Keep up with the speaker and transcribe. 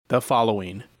The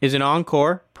following is an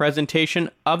encore presentation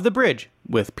of The Bridge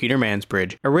with Peter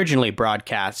Mansbridge, originally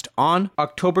broadcast on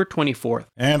October 24th.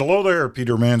 And hello there,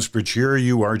 Peter Mansbridge here.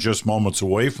 You are just moments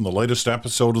away from the latest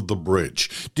episode of The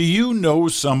Bridge. Do you know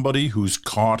somebody who's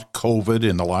caught COVID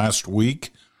in the last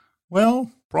week?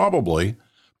 Well, probably.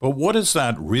 But what does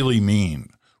that really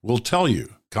mean? We'll tell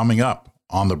you coming up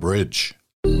on The Bridge.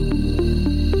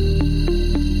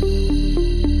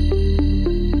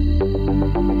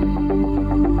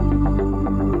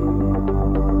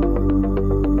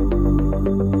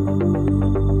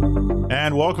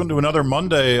 And welcome to another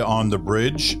Monday on The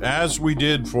Bridge, as we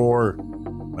did for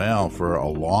a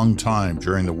long time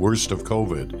during the worst of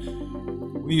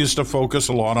COVID. We used to focus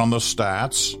a lot on the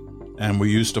stats, and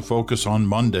we used to focus on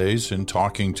Mondays in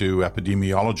talking to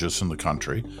epidemiologists in the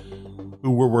country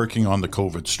who were working on the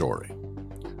COVID story.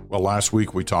 Well, last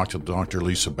week we talked to Dr.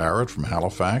 Lisa Barrett from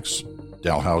Halifax,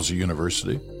 Dalhousie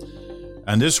University.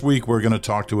 And this week we're going to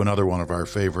talk to another one of our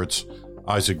favorites,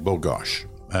 Isaac Bogoch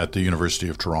at the University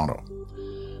of Toronto.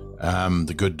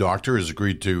 The good doctor has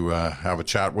agreed to have a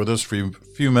chat with us for a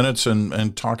few minutes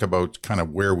and talk about kind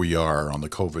of where we are on the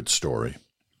COVID story.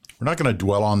 We're not going to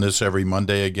dwell on this every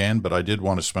Monday again, but I did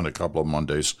want to spend a couple of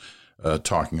Mondays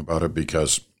talking about it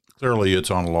because clearly it's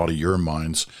on a lot of your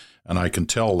minds, and I can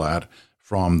tell that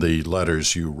from the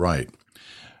letters you write.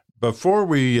 Before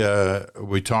we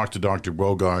talk to Dr.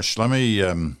 Bogoch, let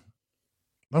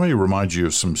me remind you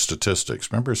of some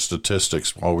statistics. Remember,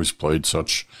 statistics always played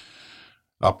such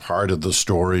a part of the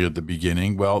story at the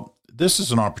beginning. Well, this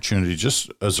is an opportunity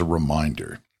just as a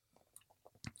reminder.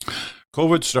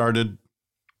 COVID started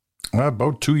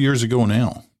about 2 years ago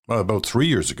now. Well, about 3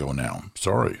 years ago now.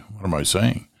 Sorry, what am I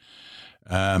saying?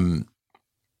 And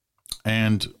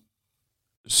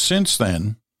since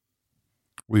then,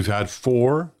 we've had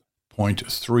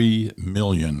 4.3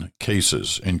 million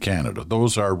cases in Canada.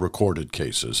 Those are recorded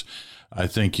cases. I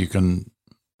think you can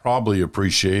probably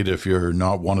appreciate, if you're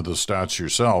not one of the stats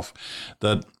yourself,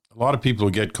 that a lot of people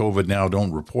who get COVID now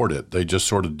don't report it. They just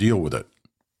sort of deal with it.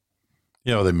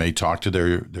 You know, they may talk to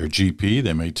their GP.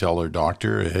 They may tell their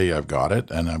doctor, hey, I've got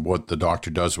it. And what the doctor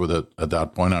does with it at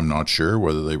that point, I'm not sure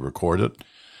whether they record it,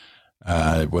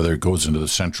 whether it goes into the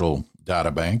central data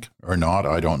bank or not.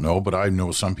 I don't know. But I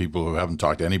know some people who haven't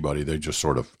talked to anybody. They just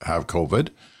sort of have COVID.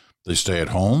 They stay at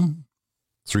home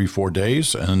 3-4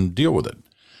 days and deal with it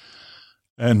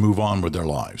and move on with their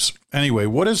lives. Anyway,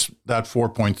 what does that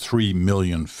 4.3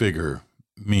 million figure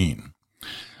mean?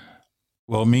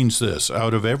 Well, it means this.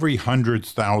 Out of every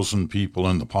 100,000 people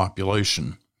in the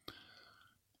population,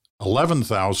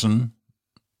 11,000,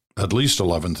 at least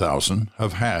 11,000,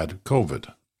 have had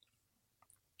COVID.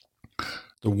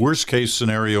 The worst case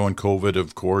scenario in COVID,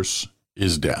 of course,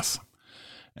 is death.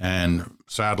 And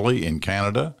sadly, in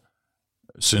Canada,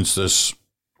 since this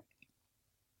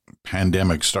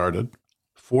pandemic started,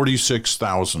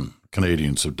 46,000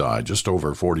 Canadians have died, just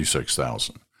over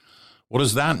 46,000. What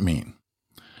does that mean?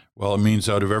 Well, it means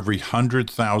out of every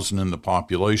 100,000 in the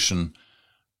population,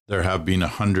 there have been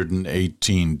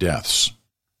 118 deaths.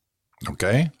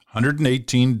 Okay?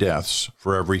 118 deaths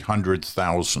for every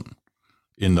 100,000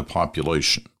 in the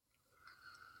population.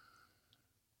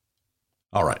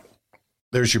 All right.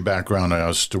 There's your background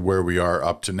as to where we are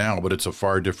up to now, but it's a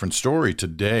far different story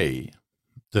today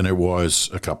than it was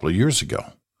a couple of years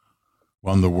ago,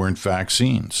 when there weren't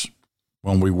vaccines,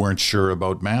 when we weren't sure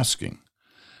about masking,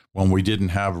 when we didn't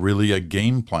have really a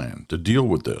game plan to deal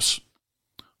with this.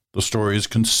 The story is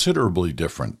considerably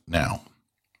different now.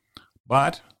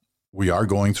 But we are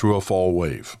going through a fall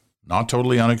wave. Not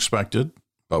totally unexpected,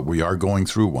 but we are going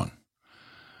through one.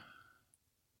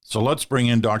 So let's bring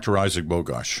in Dr. Isaac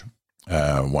Bogoch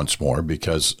once more,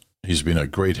 because he's been a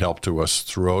great help to us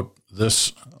throughout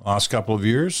this last couple of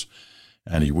years,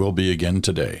 and he will be again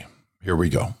today. Here we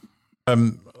go.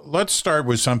 Let's start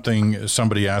with something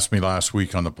somebody asked me last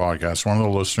week on the podcast. One of the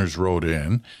listeners wrote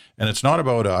in, and it's not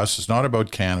about us. It's not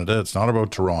about Canada. It's not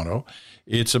about Toronto.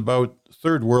 It's about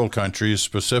third world countries,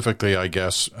 specifically, I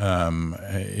guess,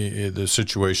 the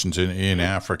situations in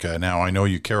Africa. Now, I know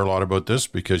you care a lot about this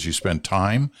because you spent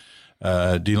time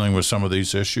dealing with some of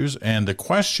these issues. And the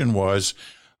question was,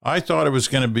 I thought it was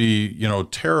going to be,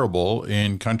 terrible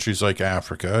in countries like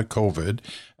Africa, COVID,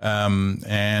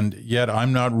 and yet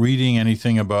I'm not reading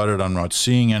anything about it. I'm not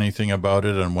seeing anything about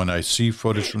it. And when I see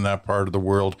footage from that part of the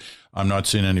world, I'm not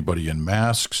seeing anybody in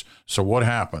masks. So what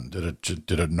happened?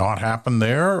 Did it not happen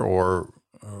there, or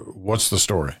what's the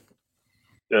story?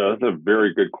 Yeah, that's a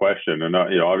very good question. And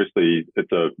obviously,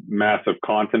 it's a massive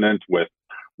continent with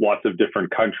lots of different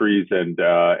countries, and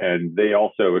they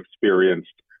also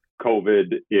experienced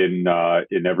COVID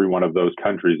in every one of those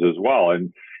countries as well.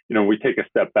 And we take a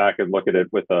step back and look at it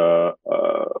with a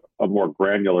more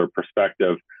granular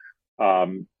perspective.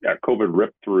 COVID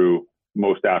ripped through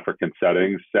most African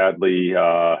settings. Sadly,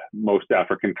 most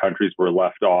African countries were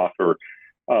left off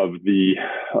of the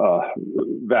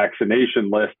vaccination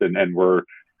list and were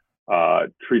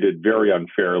treated very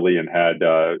unfairly and had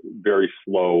very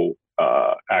slow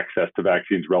access to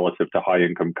vaccines relative to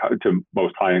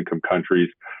most high income countries.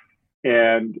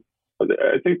 And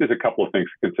I think there's a couple of things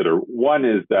to consider. One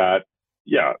is that,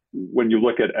 when you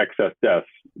look at excess deaths,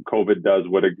 COVID does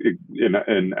what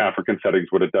in African settings,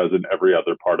 what it does in every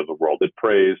other part of the world. It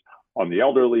preys on the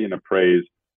elderly and it preys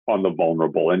on the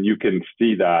vulnerable. And you can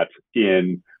see that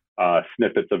in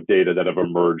snippets of data that have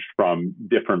emerged from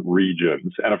different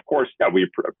regions. And of course, we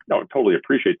totally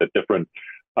appreciate that different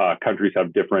countries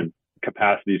have different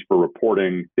capacities for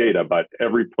reporting data, but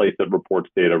every place that reports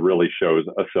data really shows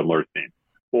a similar theme.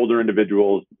 Older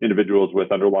individuals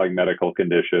with underlying medical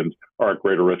conditions are at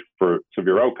greater risk for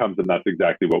severe outcomes, and that's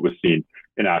exactly what was seen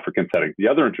in African settings. The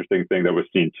other interesting thing that was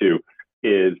seen too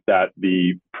is that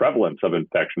the prevalence of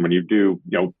infection, when you do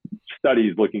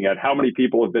studies looking at how many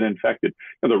people have been infected,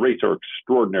 the rates are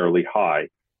extraordinarily high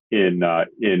in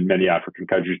many African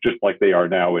countries, just like they are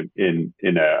now in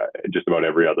just about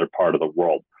every other part of the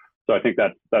world. So I think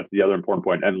that's the other important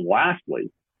point. And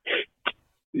lastly,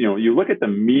 you look at the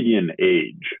median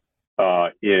age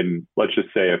in, let's just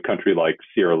say, a country like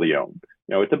Sierra Leone.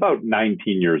 It's about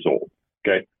 19 years old.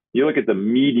 Okay, you look at the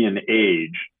median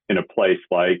age in a place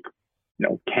like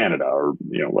Canada or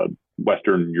a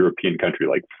Western European country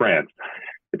like France.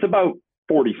 It's about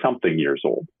 40-something years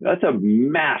old. That's a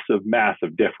massive,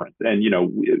 massive difference. And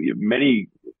many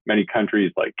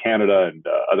countries like Canada and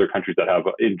other countries that have,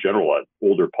 in general, an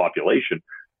older population,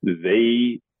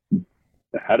 they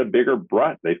had a bigger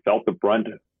brunt. They felt the brunt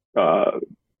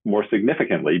more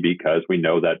significantly because we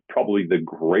know that probably the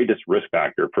greatest risk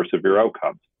factor for severe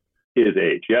outcomes is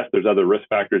age. Yes, there's other risk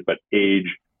factors, but age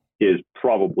is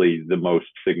probably the most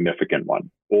significant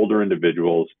one. Older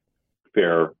individuals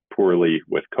fare poorly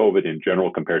with COVID in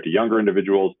general compared to younger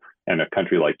individuals, and a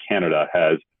country like Canada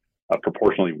has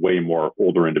proportionally way more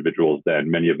older individuals than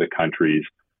many of the countries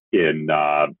in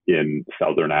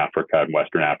Southern Africa and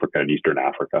Western Africa and Eastern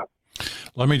Africa.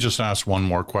 Let me just ask one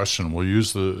more question. We'll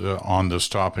use on this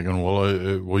topic, and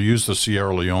we'll use the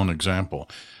Sierra Leone example.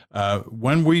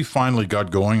 When we finally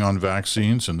got going on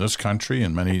vaccines in this country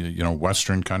and many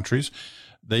Western countries,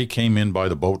 they came in by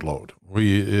the boatload.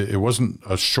 It wasn't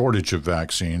a shortage of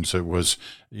vaccines. It was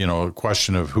a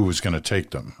question of who was going to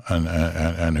take them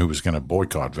and who was going to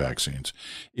boycott vaccines.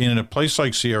 In a place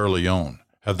like Sierra Leone,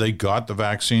 have they got the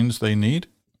vaccines they need?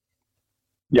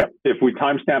 Yeah. If we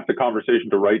timestamp the conversation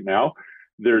to right now,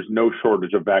 there's no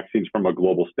shortage of vaccines from a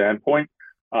global standpoint.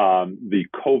 The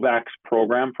COVAX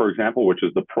program, for example, which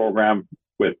is the program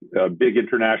with big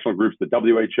international groups, the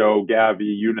WHO,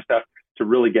 Gavi, UNICEF, to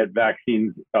really get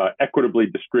vaccines equitably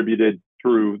distributed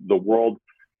through the world.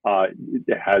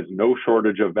 It has no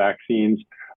shortage of vaccines.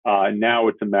 Now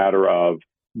it's a matter of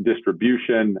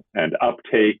distribution and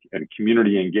uptake and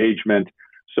community engagement.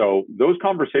 So those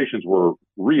conversations were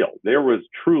real. There was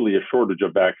truly a shortage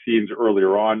of vaccines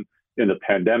earlier on in the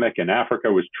pandemic, and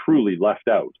Africa was truly left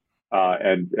out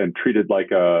and treated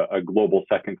like a global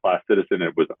second-class citizen.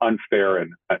 It was unfair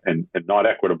and not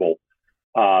equitable.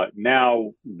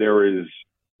 Now there is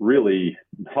really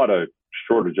not a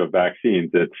shortage of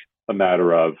vaccines. It's a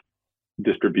matter of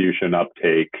distribution,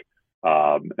 uptake,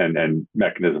 and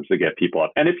mechanisms to get people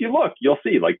up. And if you look, you'll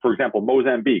see, like, for example,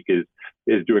 Mozambique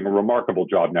is doing a remarkable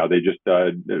job now. They just,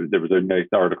 there was a nice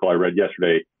article I read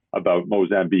yesterday about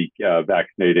Mozambique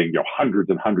vaccinating, hundreds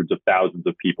and hundreds of thousands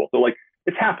of people. So, like,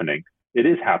 it's happening. It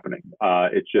is happening.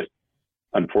 It's just,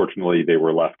 unfortunately, they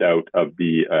were left out of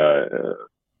the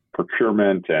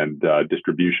procurement and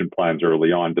distribution plans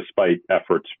early on, despite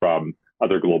efforts from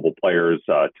other global players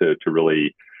to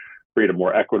really create a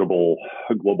more equitable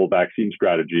global vaccine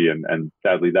strategy, and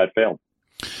sadly that failed.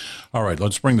 All right,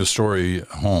 let's bring the story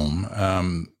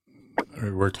home.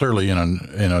 We're clearly in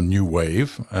a new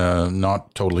wave,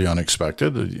 not totally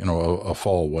unexpected, a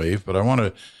fall wave. But I want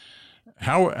to,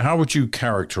 how would you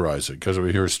characterize it? Because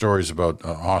we hear stories about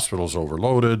hospitals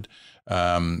overloaded.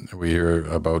 We hear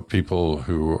about people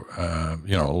who, a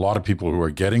lot of people who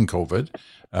are getting COVID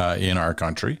in our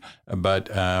country, but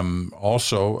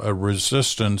also a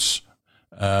resistance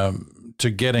to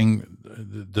getting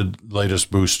the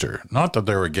latest booster. Not that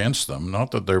they're against them,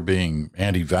 not that they're being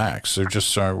anti-vax. They're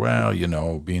just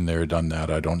been there, done that.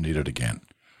 I don't need it again.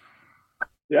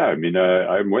 Yeah, I mean,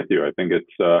 I'm with you. I think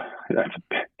it's a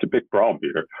big problem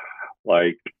here.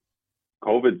 Like,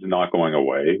 COVID's not going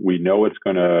away. We know it's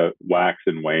going to wax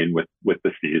and wane with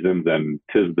the seasons, and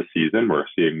 'tis the season. We're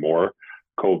seeing more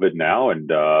COVID now,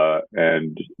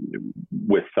 and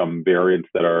with some variants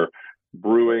that are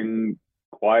brewing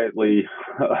quietly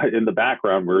in the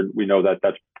background, we know that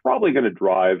that's probably going to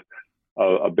drive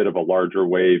a bit of a larger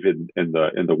wave in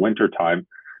the winter time.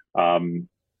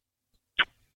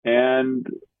 And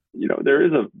there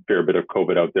is a fair bit of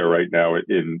COVID out there right now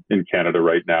in Canada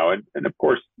right now, and of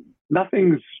course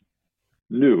nothing's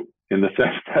new in the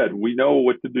sense that we know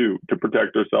what to do to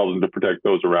protect ourselves and to protect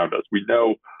those around us. We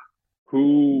know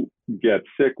who gets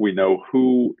sick. We know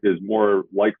who is more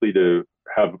likely to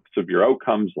have severe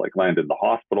outcomes, like land in the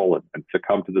hospital and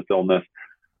succumb to this illness.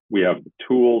 We have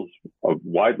tools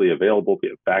widely available. We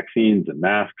have vaccines and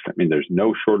masks. I mean, there's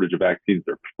no shortage of vaccines.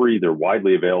 They're free. They're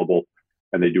widely available.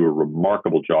 And they do a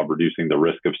remarkable job reducing the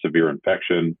risk of severe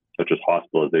infection, such as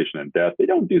hospitalization and death. They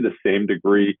don't do the same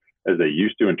degree as they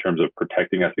used to in terms of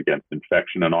protecting us against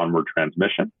infection and onward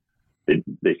transmission.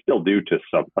 They still do to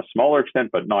a smaller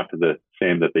extent, but not to the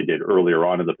same that they did earlier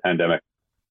on in the pandemic.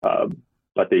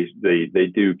 But they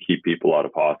do keep people out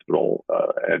of hospital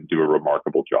and do a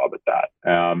remarkable job at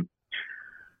that.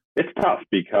 It's tough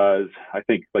because I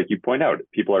think, like you point out,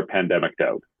 people are pandemicked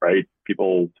out, right?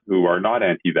 People who are not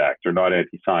anti-vax or not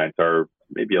anti-science are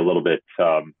maybe a little bit,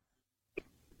 I'm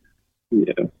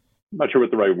not sure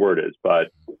what the right word is,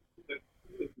 but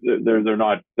they're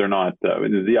not.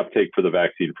 The uptake for the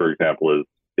vaccine, for example,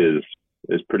 is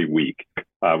pretty weak.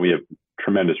 We have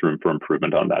tremendous room for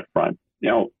improvement on that front.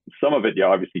 Some of it, you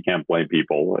obviously can't blame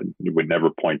people, and you would never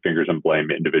point fingers and blame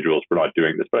individuals for not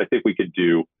doing this. But I think we could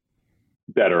do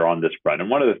better on this front. And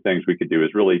one of the things we could do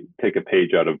is really take a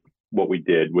page out of what we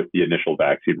did with the initial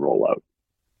vaccine rollout.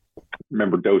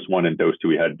 Remember, dose 1 and dose 2,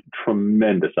 we had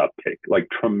tremendous uptake.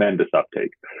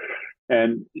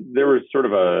 And there was sort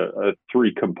of a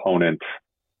three component,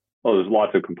 well, there's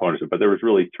lots of components, but there was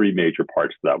really three major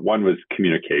parts to that. One was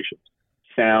communications,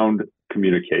 sound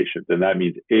communications. And that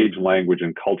means age, language,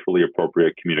 and culturally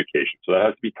appropriate communication. So that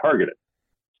has to be targeted.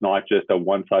 Not just a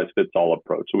one-size-fits-all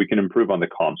approach. So we can improve on the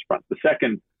comms front. The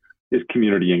second is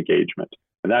community engagement.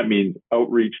 And that means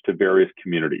outreach to various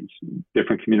communities,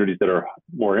 different communities that are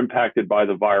more impacted by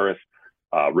the virus,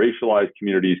 racialized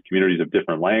communities, communities of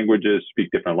different languages, speak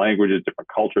different languages, different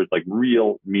cultures, like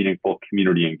real meaningful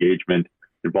community engagement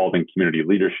involving community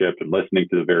leadership and listening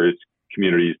to the various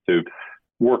communities to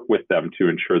work with them to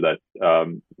ensure that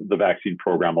the vaccine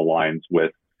program aligns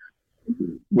with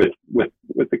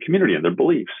the community and their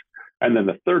beliefs. And then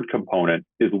the third component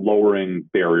is lowering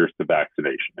barriers to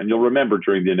vaccination. And you'll remember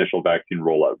during the initial vaccine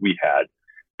rollout, we had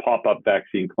pop-up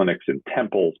vaccine clinics in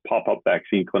temples, pop-up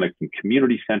vaccine clinics in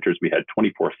community centers. We had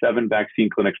 24/7 vaccine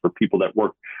clinics for people that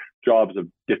work jobs of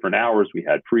different hours. We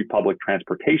had free public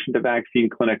transportation to vaccine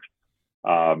clinics.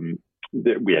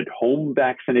 We had home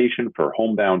vaccination for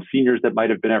homebound seniors that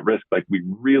might have been at risk. Like, we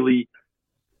really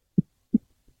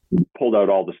pulled out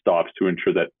all the stops to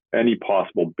ensure that any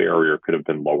possible barrier could have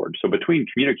been lowered. So between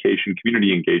communication,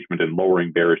 community engagement, and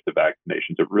lowering barriers to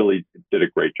vaccinations, it really did a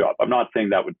great job. I'm not saying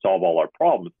that would solve all our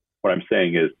problems. What I'm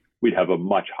saying is we'd have a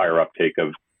much higher uptake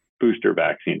of booster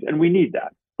vaccines. And we need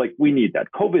that. We need that.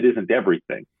 COVID isn't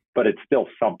everything, but it's still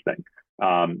something.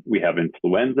 We have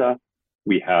influenza.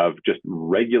 We have just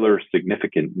regular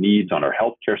significant needs on our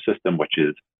healthcare system, which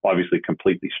is obviously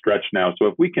completely stretched now. So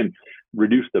if we can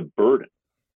reduce the burden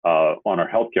on our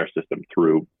healthcare system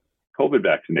through COVID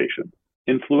vaccinations,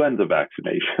 influenza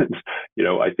vaccinations,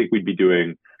 I think we'd be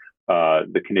doing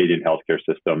the Canadian healthcare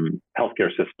systems,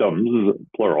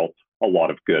 plural, a lot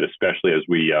of good, especially as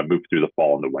we move through the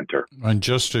fall and the winter. And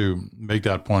just to make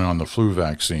that point on the flu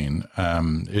vaccine,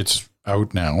 it's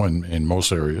out now in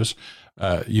most areas.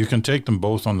 You can take them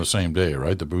both on the same day,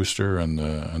 right? The booster and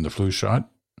the flu shot?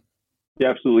 You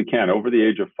absolutely can. Over the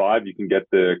age of 5, you can get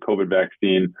the COVID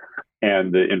vaccine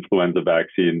and the influenza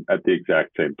vaccine at the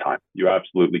exact same time. You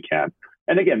absolutely can.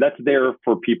 And again, that's there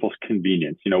for people's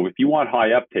convenience. If you want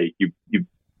high uptake,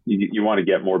 you want to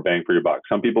get more bang for your buck.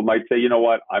 Some people might say, you know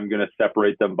what, I'm going to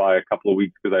separate them by a couple of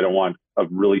weeks because I don't want a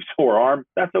really sore arm.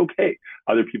 That's okay.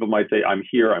 Other people might say, I'm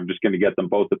just going to get them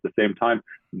both at the same time.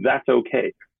 That's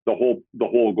okay. The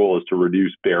whole goal is to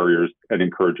reduce barriers and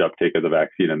encourage uptake of the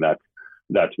vaccine, and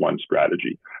that's one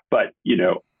strategy. But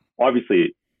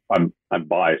obviously, I'm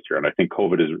biased here, and I think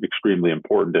COVID is extremely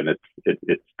important, and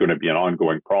it's going to be an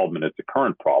ongoing problem, and it's a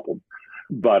current problem.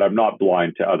 But I'm not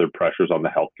blind to other pressures on the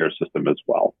healthcare system as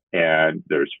well. And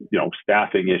there's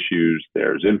staffing issues,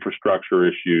 there's infrastructure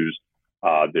issues,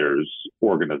 there's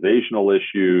organizational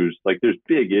issues. There's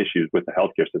big issues with the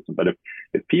healthcare system. But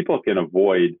if people can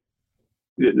avoid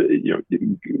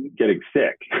getting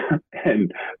sick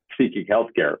and seeking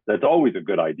healthcare. That's always a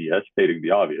good idea, stating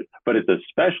the obvious, but it's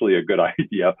especially a good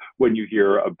idea when you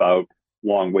hear about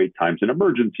long wait times in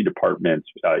emergency departments,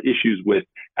 issues with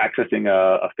accessing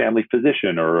a family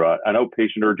physician or an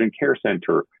outpatient urgent care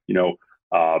center,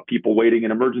 people waiting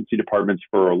in emergency departments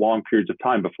for long periods of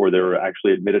time before they're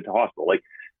actually admitted to hospital. Like,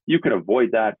 you can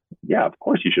avoid that. Yeah, of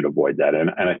course you should avoid that. And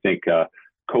I think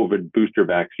COVID booster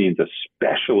vaccines,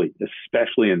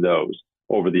 especially in those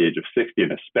over the age of 60,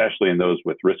 and especially in those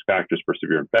with risk factors for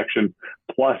severe infection,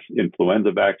 plus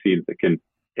influenza vaccines that can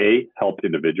A, help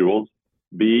individuals,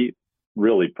 B,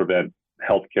 really prevent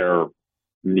healthcare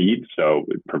needs, so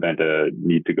prevent a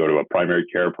need to go to a primary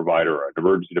care provider or an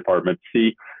emergency department.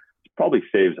 C, it probably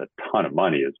saves a ton of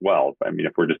money as well. I mean,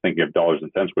 if we're just thinking of dollars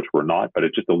and cents, which we're not, but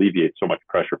it just alleviates so much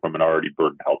pressure from an already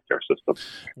burdened healthcare system.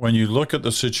 When you look at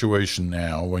the situation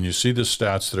now, when you see the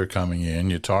stats that are coming in,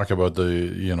 you talk about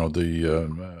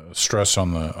the stress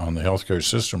on the healthcare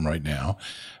system right now.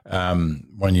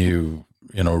 When you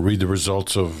read the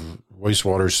results of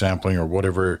wastewater sampling or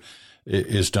whatever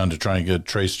is done to try and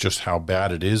trace just how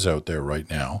bad it is out there right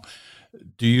now,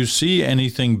 do you see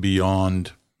anything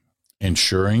beyond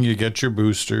ensuring you get your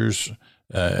boosters,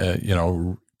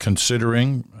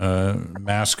 considering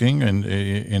masking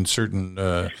in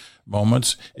certain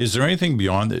moments? Is there anything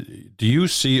beyond it? Do you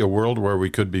see a world where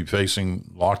we could be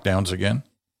facing lockdowns again?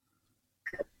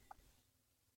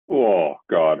 Oh,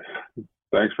 God.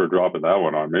 Thanks for dropping that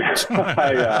one on me.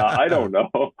 I don't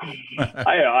know.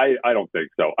 I don't think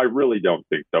so. I really don't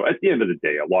think so. At the end of the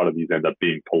day, a lot of these end up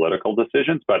being political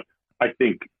decisions, but I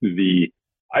think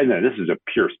I know this is a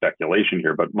pure speculation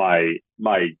here, but my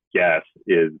guess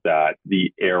is that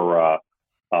the era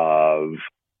of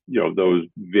those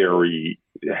very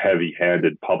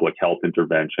heavy-handed public health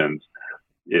interventions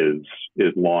is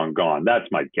long gone. That's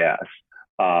my guess.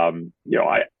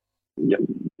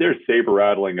 There's saber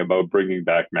rattling about bringing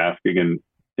back masking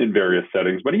in various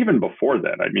settings, but even before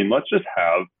then, I mean, let's just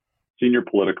have senior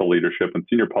political leadership and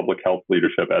senior public health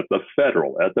leadership at the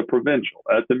federal, at the provincial,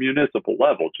 at the municipal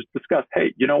level just discuss,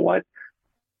 hey, you know what?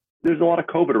 There's a lot of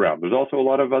COVID around. There's also a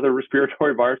lot of other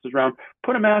respiratory viruses around.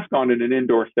 Put a mask on in an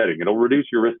indoor setting. It'll reduce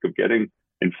your risk of getting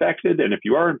infected. And if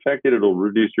you are infected, it'll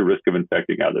reduce your risk of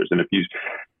infecting others. And if you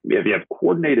have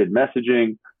coordinated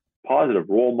messaging, positive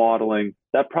role modeling,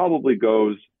 that probably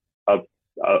goes I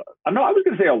was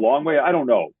going to say a long way. I don't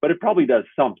know, but it probably does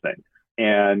something.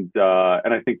 And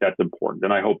I think that's important.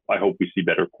 And I hope we see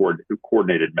better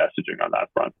coordinated messaging on that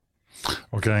front.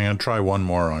 Okay, I'm going to try one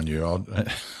more on you.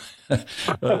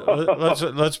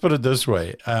 Let's put it this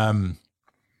way. I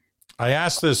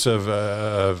asked this of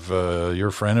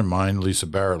your friend of mine, Lisa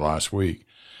Barrett, last week.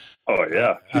 Oh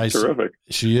yeah, she's terrific.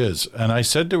 She is, and I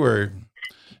said to her,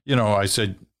 I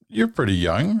said, "You're pretty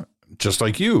young, just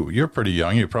like you. You're pretty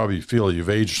young. You probably feel you've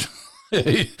aged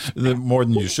more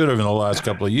than you should have in the last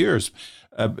couple of years.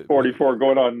 44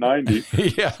 going on 90.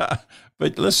 Yeah.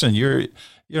 But listen, you're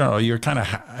kind of,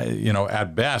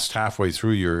 at best halfway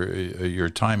through your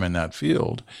time in that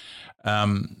field.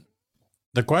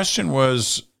 The question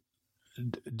was,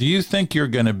 do you think you're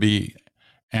going to be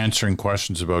answering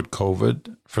questions about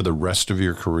COVID for the rest of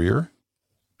your career?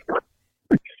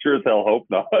 Sure as hell hope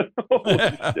not.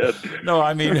 No,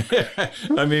 I mean,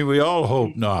 we all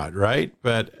hope not, right?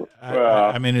 But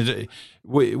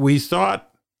we thought.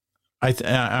 I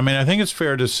think it's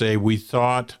fair to say we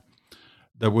thought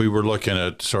that we were looking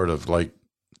at sort of like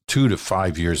 2 to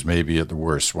 5 years, maybe at the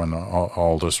worst, when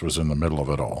all this was in the middle of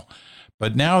it all.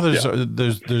 But now there's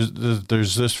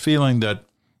this feeling that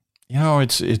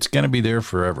it's going to be there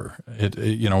forever.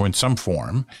 In some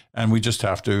form, and we just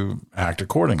have to act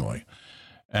accordingly.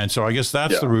 And so I guess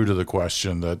that's the root of the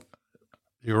question, that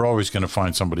you're always going to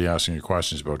find somebody asking you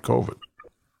questions about COVID.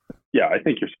 Yeah, I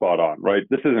think you're spot on, right?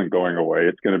 This isn't going away.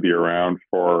 It's going to be around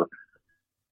for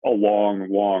a long,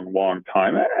 long, long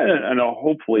time. And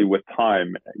hopefully with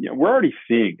time, we're already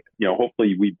seeing it.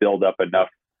 Hopefully we build up enough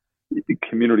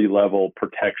community level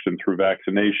protection through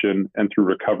vaccination and through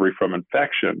recovery from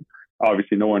infection.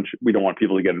 Obviously, we don't want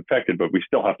people to get infected, but we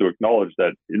still have to acknowledge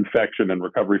that infection and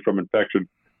recovery from infection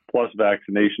plus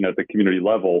vaccination at the community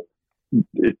level,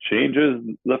 it changes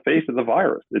the face of the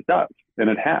virus. It does, and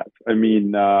it has. I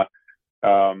mean, at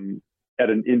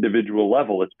an individual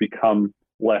level, it's become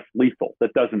less lethal.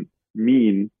 That doesn't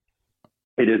mean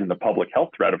it isn't a public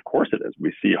health threat. Of course it is.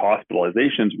 We see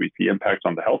hospitalizations, we see impacts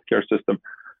on the healthcare system,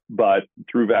 but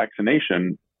through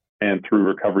vaccination and through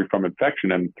recovery from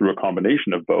infection and through a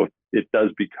combination of both, it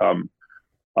does become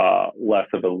less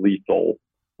of a lethal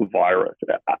virus.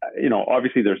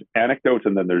 Obviously there's anecdotes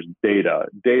and then there's data.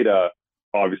 Data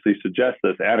obviously suggest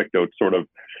this, anecdotes sort of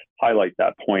highlight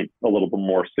that point a little bit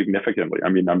more significantly. I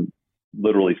mean, I'm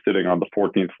literally sitting on the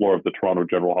 14th floor of the Toronto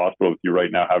General Hospital with you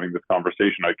right now having this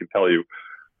conversation. I can tell you,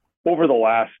 over the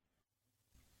last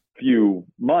few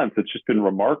months, it's just been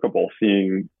remarkable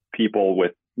seeing people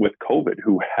with COVID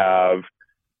who have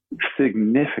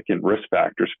significant risk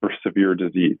factors for severe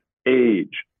disease,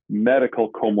 age, medical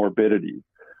comorbidities,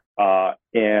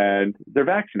 and they're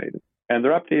vaccinated and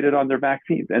they're updated on their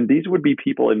vaccines. And these would be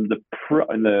people in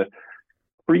the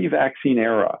pre-vaccine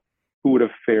era who would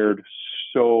have fared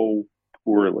so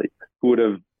poorly, who would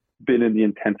have been in the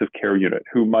intensive care unit,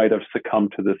 who might have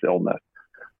succumbed to this illness.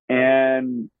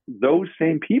 And those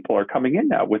same people are coming in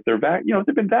now with their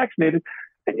they've been vaccinated.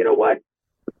 And you know what?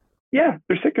 Yeah,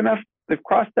 they're sick enough. They've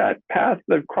crossed that path.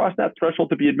 They've crossed that threshold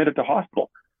to be admitted to hospital.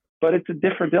 But it's a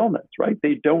different illness, right?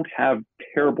 They don't have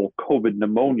terrible COVID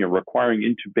pneumonia requiring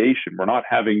intubation. We're not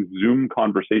having Zoom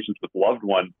conversations with loved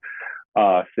ones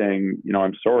saying,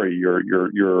 I'm sorry,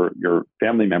 your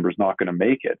family member's not going to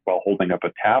make it while holding up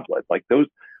a tablet. Like those,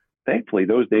 thankfully,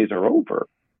 those days are over.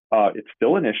 It's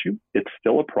still an issue. It's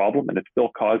still a problem, and it still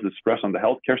causes stress on the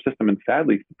healthcare system. And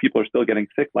sadly, people are still getting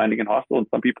sick, landing in hospital, and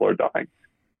some people are dying.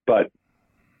 But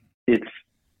it's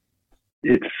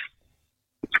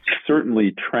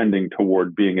certainly trending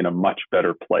toward being in a much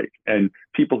better place. And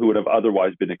people who would have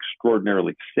otherwise been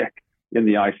extraordinarily sick in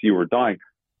the ICU or dying,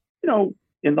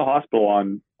 in the hospital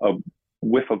on a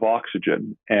whiff of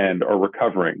oxygen and are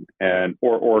recovering, and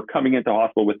or coming into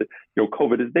hospital with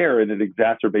COVID is there and it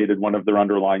exacerbated one of their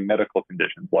underlying medical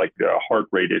conditions like a heart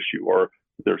rate issue or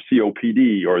their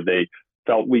COPD, or they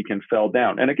felt weak and fell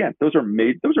down. And again, those are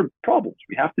problems.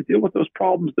 We have to deal with those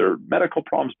problems. They're medical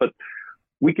problems, but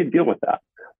we can deal with that.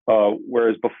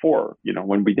 Whereas before,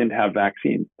 when we didn't have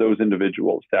vaccines, those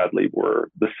individuals sadly were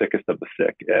the sickest of the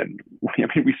sick. And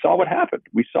we saw what happened.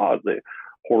 We saw the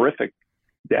horrific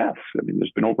deaths.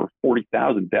 There's been over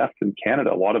 40,000 deaths in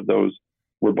Canada. A lot of those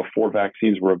were before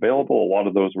vaccines were available. A lot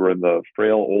of those were in the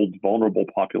frail, old, vulnerable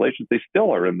populations. They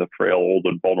still are in the frail, old,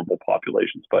 and vulnerable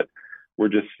populations, but we're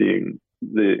just seeing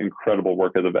the incredible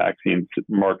work of the vaccines to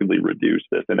markedly reduce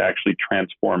this and actually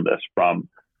transform this from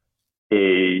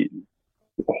a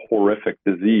horrific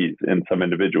disease in some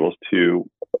individuals to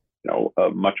a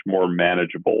much more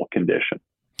manageable condition.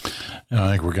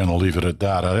 I think we're going to leave it at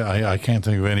that. I can't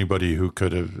think of anybody who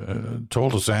could have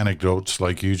told us anecdotes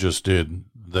like you just did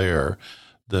there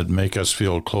that make us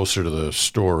feel closer to the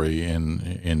story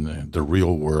in the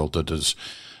real world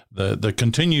that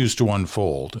continues to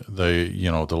unfold.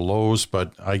 The lows,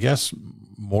 but I guess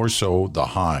more so the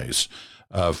highs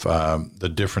of the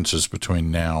differences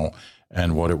between now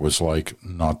and what it was like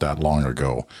not that long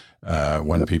ago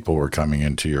when people were coming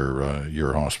into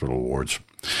your hospital wards.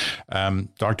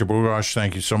 Dr. Bogoch,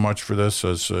 thank you so much for this.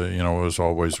 As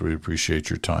always, we appreciate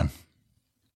your time.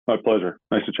 My pleasure.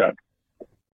 Nice to chat.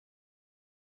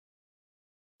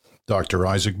 Dr.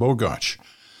 Isaac Bogoch,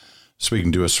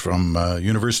 speaking to us from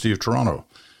University of Toronto.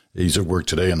 He's at work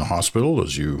today in the hospital,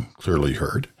 as you clearly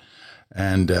heard.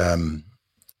 And,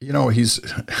 he's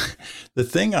the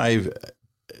thing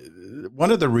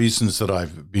one of the reasons that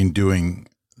I've been doing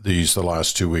these the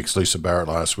last 2 weeks, Lisa Barrett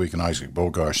last week and Isaac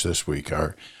Bogoch this week,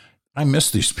 I miss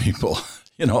these people.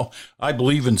 I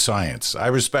believe in science. I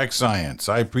respect science.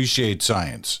 I appreciate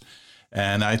science.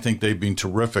 And I think they've been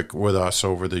terrific with us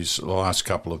over these last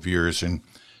couple of years and,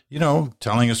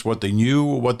 telling us what they knew,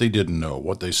 what they didn't know,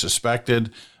 what they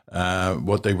suspected,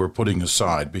 what they were putting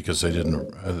aside because they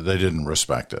didn't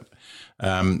respect it.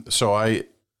 So I've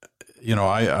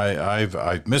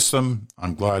missed them.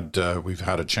 I'm glad we've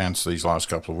had a chance these last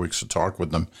couple of weeks to talk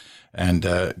with them and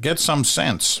get some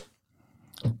sense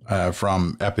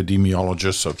from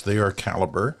epidemiologists of their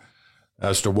caliber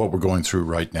as to what we're going through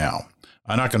right now.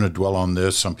 I'm not going to dwell on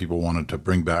this. Some people wanted to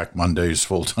bring back Mondays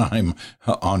full time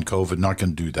on COVID. Not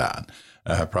going to do that.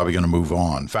 Probably going to move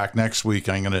on. In fact, next week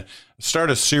I'm going to start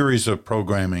a series of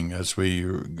programming as we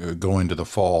go into the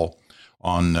fall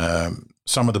on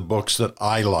some of the books that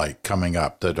I like coming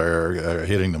up that are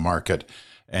hitting the market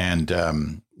and,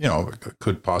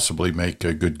 could possibly make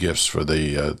good gifts for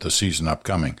the season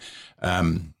upcoming.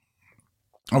 I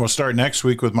will start next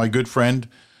week with my good friend,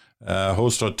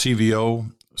 host of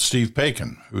TVO, Steve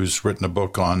Paikin, who's written a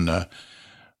book on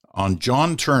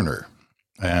John Turner.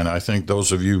 And I think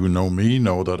those of you who know me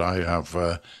know that I have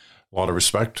a lot of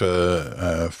respect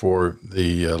for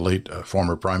the late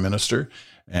former Prime Minister.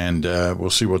 And we'll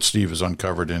see what Steve has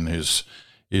uncovered in his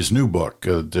new book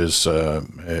that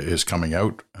is coming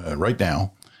out right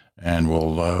now. And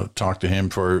we'll talk to him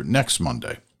for next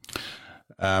Monday.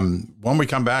 When we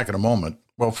come back in a moment,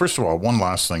 well, first of all, one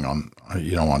last thing on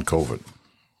COVID.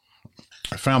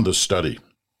 I found this study.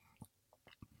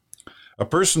 A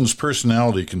person's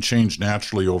personality can change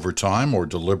naturally over time or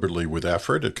deliberately with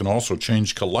effort. It can also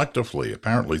change collectively,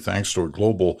 apparently thanks to a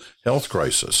global health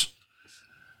crisis.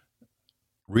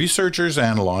 Researchers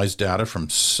analyzed data from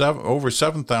over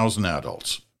 7,000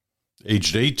 adults,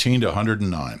 aged 18 to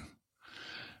 109.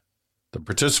 The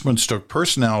participants took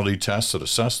personality tests that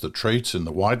assessed the traits in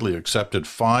the widely accepted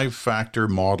 5-factor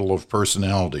model of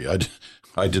personality.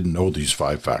 I didn't know these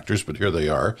 5 factors, but here they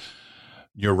are.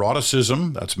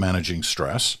 Neuroticism, that's managing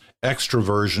stress.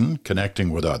 Extroversion,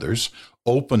 connecting with others.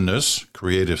 Openness,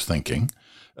 creative thinking.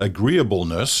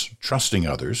 Agreeableness, trusting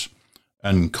others.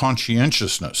 And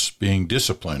conscientiousness, being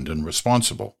disciplined and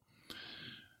responsible.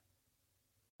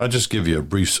 I'll just give you a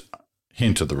brief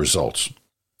hint of the results.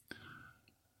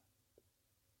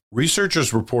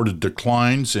 Researchers reported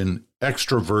declines in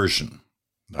extroversion,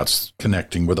 that's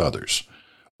connecting with others,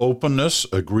 openness,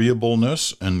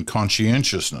 agreeableness, and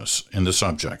conscientiousness in the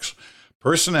subjects.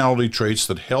 Personality traits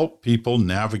that help people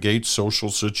navigate social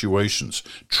situations,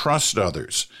 trust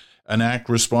others, and act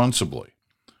responsibly.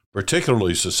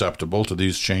 Particularly susceptible to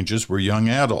these changes were young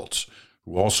adults,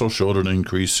 who also showed an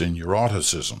increase in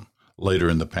neuroticism later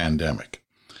in the pandemic.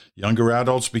 Younger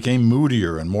adults became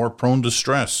moodier and more prone to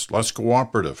stress, less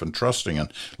cooperative and trusting,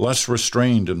 and less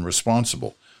restrained and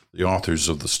responsible, the authors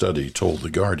of the study told The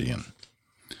Guardian.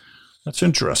 That's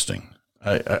interesting.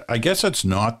 I guess it's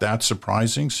not that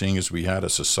surprising, seeing as we had a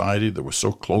society that was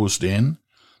so closed in,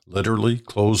 literally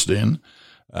closed in,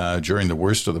 during the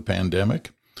worst of the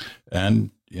pandemic.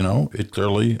 And, you know, it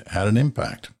clearly had an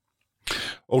impact.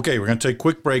 Okay, we're going to take a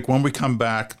quick break. When we come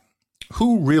back,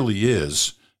 who really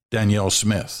is Danielle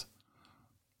Smith?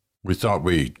 We thought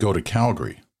we'd go to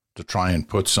Calgary to try and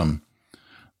put some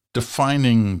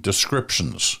defining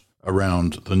descriptions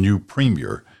around the new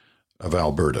premier of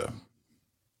Alberta.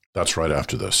 That's right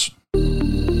after this.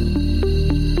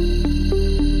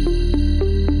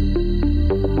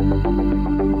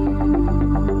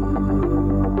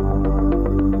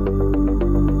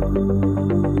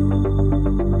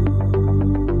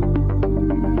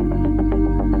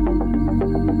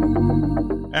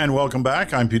 And welcome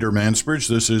back. I'm Peter Mansbridge.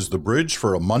 This is The Bridge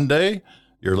for a Monday.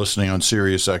 You're listening on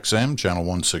Sirius XM, Channel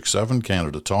 167,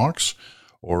 Canada Talks,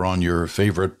 or on your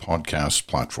favorite podcast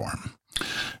platform.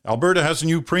 Alberta has a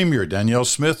new premier, Danielle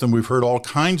Smith, and we've heard all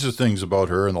kinds of things about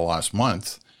her in the last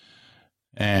month.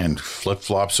 And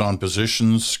flip-flops on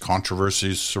positions,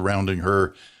 controversies surrounding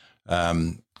her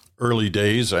early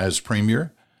days as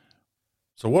premier.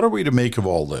 So what are we to make of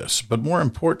all this? But more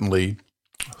importantly,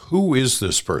 who is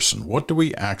this person? What do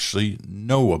we actually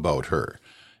know about her?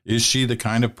 Is she the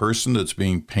kind of person that's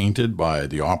being painted by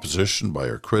the opposition, by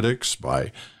her critics,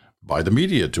 by the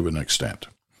media to an extent?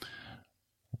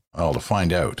 Well, to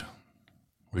find out,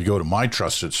 we go to my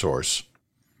trusted source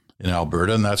in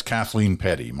Alberta, and that's Kathleen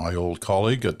Petty, my old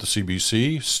colleague at the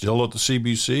CBC, still at the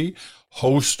CBC,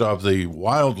 host of the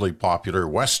wildly popular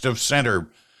West of Centre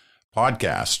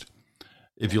podcast.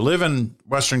 If you live in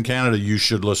Western Canada, you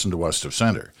should listen to West of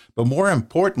Centre. But more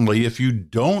importantly, if you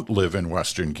don't live in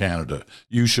Western Canada,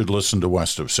 you should listen to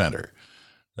West of Centre.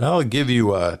 That'll give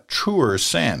you a truer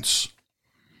sense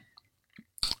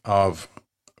of,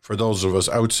 for those of us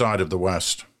outside of the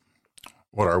West,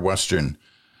 what our Western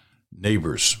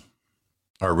neighbors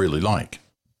are really like.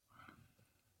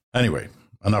 Anyway,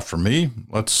 enough from me.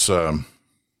 Let's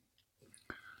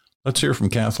hear from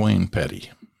Kathleen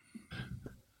Petty.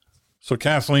 So,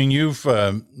 Kathleen, you've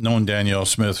known Danielle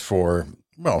Smith for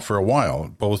a while,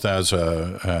 both as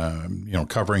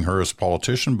covering her as a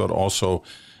politician, but also,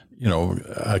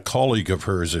 a colleague of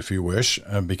hers, if you wish,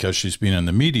 because she's been in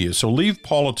the media. So leave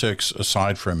politics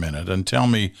aside for a minute and tell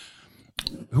me,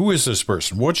 who is this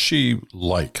person? What's she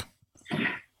like?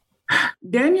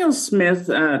 Danielle Smith,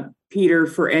 Peter,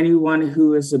 for anyone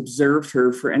who has observed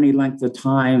her for any length of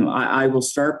time, I will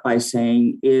start by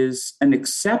saying is an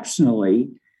exceptionally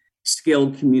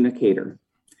skilled communicator.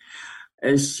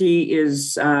 She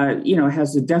is,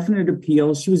 has a definite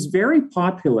appeal. She was very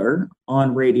popular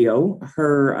on radio.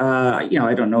 Her,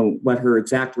 I don't know what her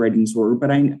exact ratings were,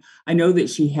 but I know that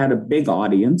she had a big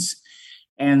audience.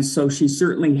 And so she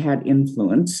certainly had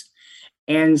influence.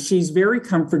 And she's very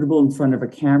comfortable in front of a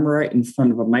camera, in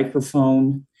front of a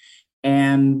microphone,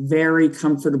 and very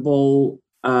comfortable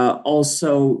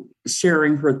also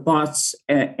sharing her thoughts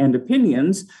and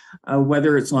opinions,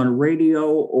 whether it's on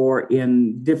radio or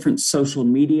in different social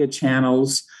media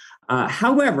channels.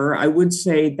 However, I would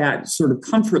say that sort of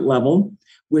comfort level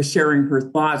with sharing her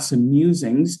thoughts and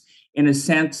musings, in a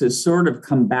sense, has sort of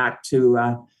come back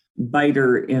to bite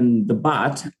her in the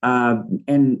butt.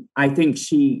 And I think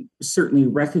she certainly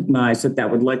recognized that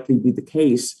that would likely be the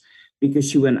case because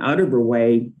she went out of her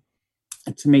way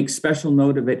to make special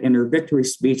note of it in her victory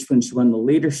speech when she won the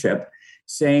leadership,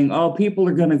 saying, oh, people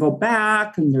are going to go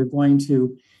back and they're going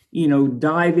to,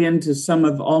 dive into some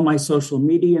of all my social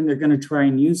media and they're going to try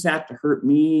and use that to hurt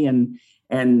me and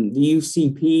the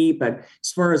UCP. But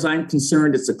as far as I'm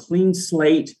concerned, it's a clean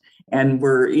slate. And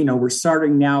we're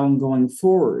starting now and going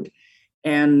forward.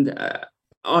 And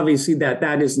obviously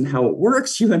that isn't how it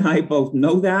works. You and I both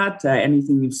know that.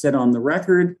 Anything you've said on the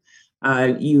record,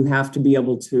 you have to be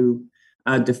able to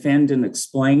defend and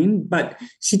explain. But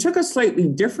she took a slightly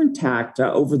different tact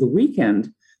over the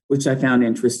weekend, which I found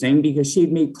interesting because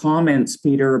she'd made comments,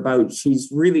 Peter, about she's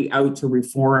really out to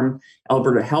reform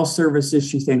Alberta Health Services.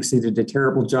 She thinks they did a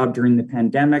terrible job during the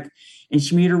pandemic. And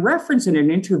she made a reference in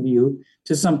an interview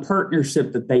to some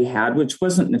partnership that they had, which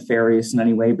wasn't nefarious in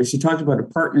any way, but she talked about a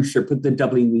partnership with the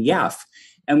WEF.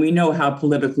 And we know how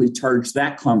politically charged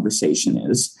that conversation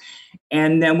is.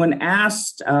 And then when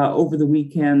asked over the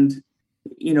weekend,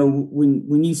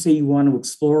 when you say you want to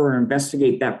explore or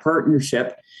investigate that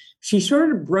partnership, she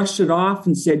sort of brushed it off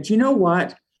and said, you know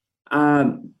what?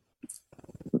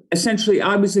 Essentially,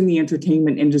 I was in the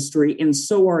entertainment industry and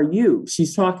so are you.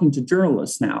 She's talking to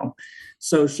journalists now.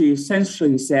 So she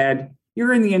essentially said,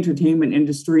 you're in the entertainment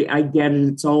industry. I get it.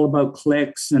 It's all about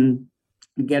clicks and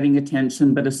getting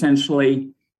attention. But essentially,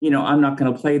 I'm not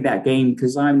going to play that game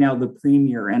because I'm now the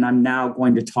premier and I'm now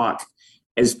going to talk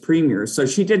as premier. So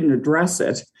she didn't address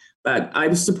it. But I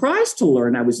was surprised to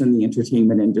learn I was in the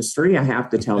entertainment industry, I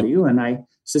have to tell you, and I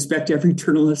suspect every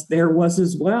journalist there was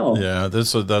as well. Yeah,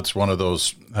 that's one of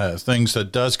those things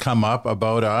that does come up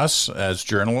about us as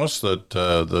journalists, that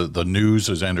the news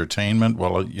is entertainment.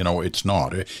 Well, it's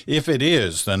not. If it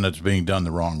is, then it's being done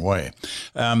the wrong way.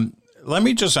 Let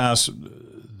me just ask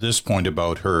this point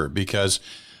about her, because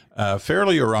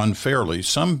fairly or unfairly,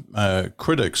 some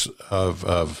critics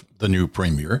of the new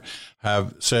premier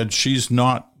have said she's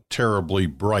not terribly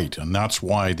bright, and that's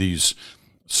why these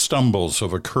stumbles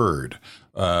have occurred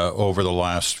over the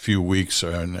last few weeks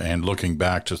and looking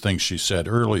back to things she said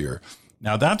earlier.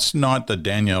 Now, that's not the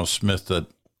Danielle Smith that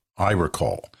I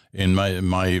recall in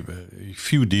my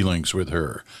few dealings with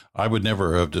her. I would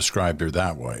never have described her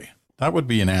that way. That would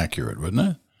be inaccurate, wouldn't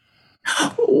it?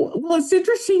 Well, it's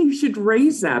interesting you should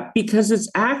raise that because it's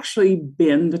actually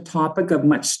been the topic of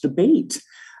much debate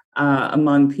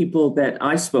among people that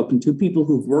I've spoken to, people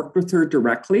who've worked with her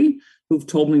directly, who've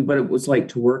told me what it was like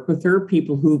to work with her,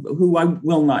 people who I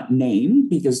will not name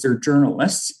because they're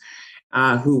journalists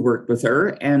who worked with her,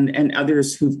 and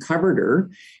others who've covered her.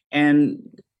 And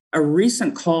a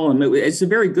recent column, it's a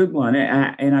very good one,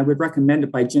 and I would recommend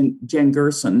it by Jen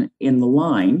Gerson in The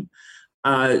Line,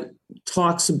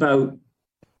 talks about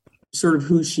sort of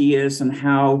who she is and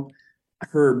how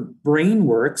her brain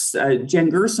works. Jen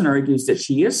Gerson argues that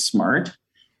she is smart,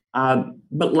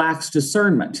 but lacks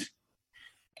discernment.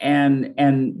 And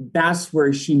that's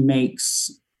where she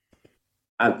makes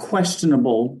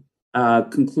questionable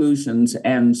conclusions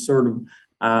and sort of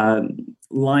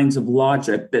lines of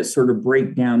logic that sort of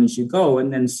break down as you go,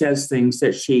 and then says things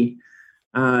that she,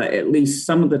 at least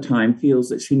some of the time, feels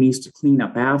that she needs to clean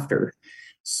up after.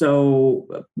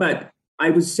 So, but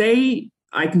I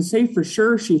can say for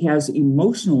sure she has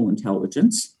emotional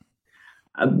intelligence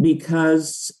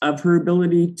because of her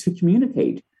ability to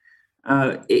communicate.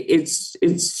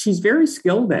 She's very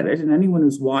skilled at it, and anyone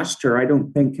who's watched her, I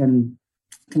don't think can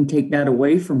take that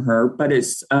away from her. But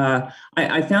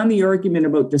I found the argument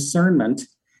about discernment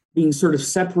being sort of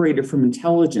separated from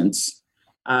intelligence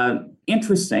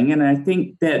interesting, and I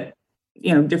think that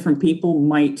different people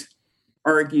might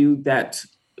argue that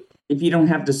if you don't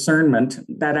have discernment,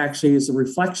 that actually is a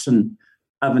reflection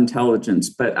of intelligence.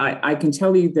 But I can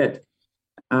tell you that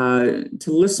to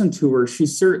listen to her, she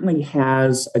certainly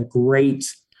has a great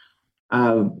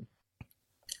handle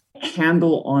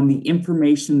on the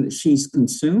information that she's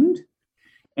consumed,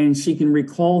 and she can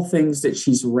recall things that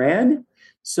she's read.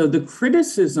 So the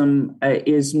criticism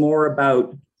is more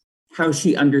about how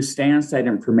she understands that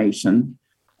information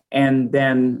and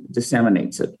then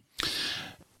disseminates it.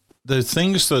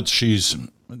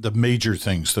 The major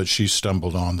things that she's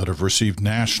stumbled on that have received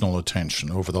national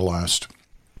attention over the last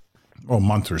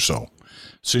month or so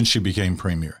since she became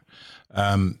premier.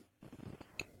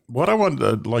 What I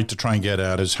would like to try and get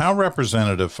at is how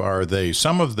representative are they?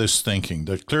 Some of this thinking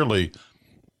that clearly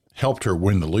helped her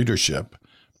win the leadership,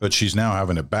 but she's now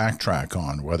having to backtrack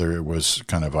on, whether it was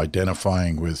kind of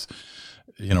identifying with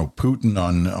Putin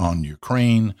on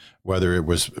Ukraine, whether it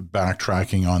was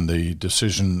backtracking on the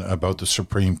decision about the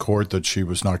Supreme Court that she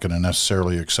was not going to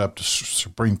necessarily accept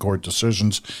Supreme Court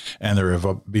decisions, and there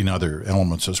have been other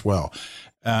elements as well.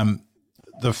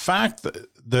 The fact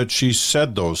that she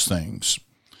said those things,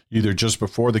 either just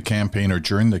before the campaign or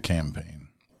during the campaign,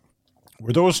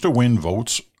 were those to win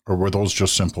votes, or were those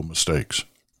just simple mistakes?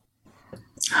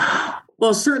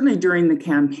 Well, certainly during the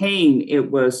campaign, it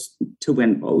was to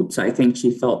win votes. I think she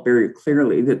felt very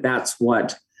clearly that that's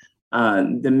what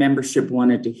the membership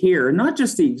wanted to hear, not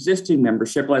just the existing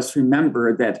membership. Let's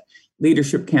remember that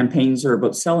leadership campaigns are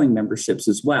about selling memberships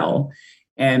as well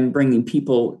and bringing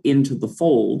people into the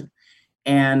fold.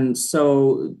 And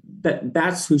so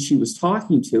that's who she was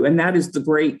talking to. And that is the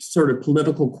great sort of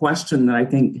political question that I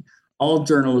think all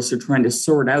journalists are trying to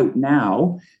sort out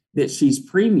now that she's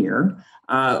premier.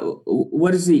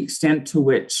 What is the extent to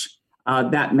which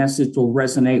that message will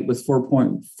resonate with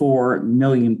 4.4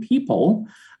 million people,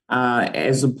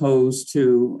 as opposed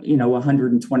to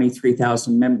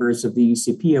 123,000 members of the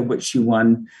UCP, of which she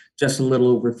won just a little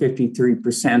over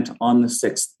 53% on the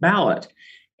sixth ballot.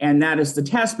 And that is the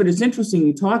test. But it's interesting,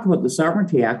 you talk about the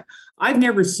Sovereignty Act. I've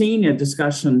never seen a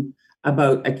discussion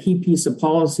about a key piece of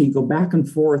policy go back and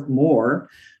forth more,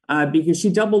 because she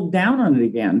doubled down on it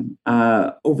again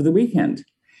over the weekend,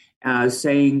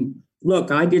 saying,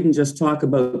 look, I didn't just talk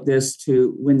about this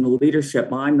to win the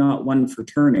leadership. I'm not one for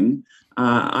turning.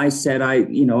 I said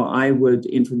I would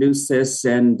introduce this,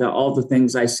 and all the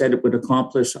things I said it would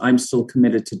accomplish, I'm still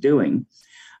committed to doing.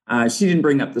 She didn't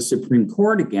bring up the Supreme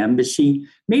Court again, but she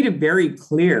made it very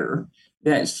clear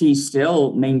that she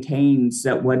still maintains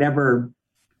that whatever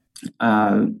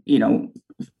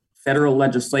federal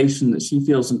legislation that she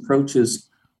feels encroaches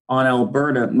on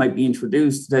Alberta might be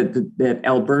introduced, that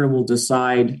Alberta will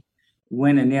decide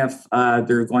when and if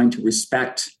they're going to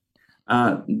respect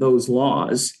those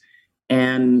laws.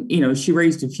 And, she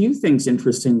raised a few things,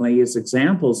 interestingly, as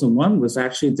examples. And one was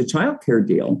actually the childcare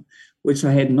deal, which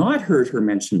I had not heard her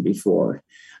mention before,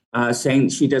 saying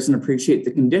she doesn't appreciate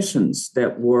the conditions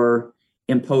that were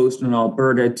imposed on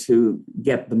Alberta to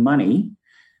get the money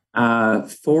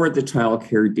for the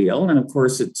childcare deal. And of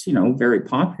course, it's, very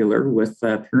popular with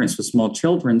parents with small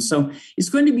children. So it's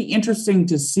going to be interesting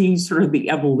to see sort of the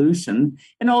evolution.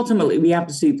 And ultimately, we have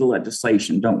to see the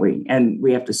legislation, don't we? And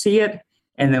we have to see it,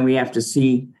 and then we have to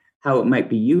see how it might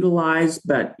be utilized.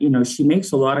 But, she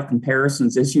makes a lot of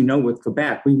comparisons, as you know, with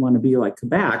Quebec. We want to be like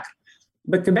Quebec,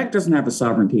 but Quebec doesn't have a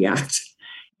Sovereignty Act.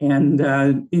 And,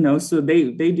 so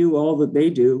they do all that they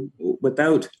do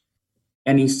without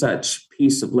any such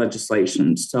piece of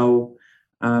legislation. So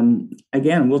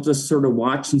again, we'll just sort of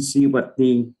watch and see what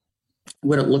it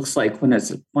looks like when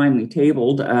it's finally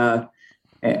tabled,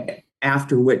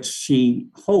 after which she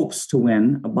hopes to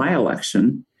win a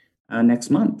by-election next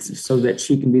month so that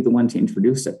she can be the one to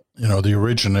introduce it. The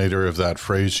originator of that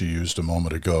phrase you used a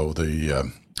moment ago,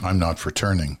 the I'm not for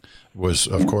turning, was,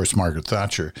 of course, Margaret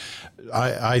Thatcher.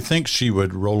 I think she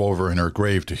would roll over in her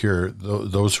grave to hear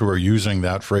those who are using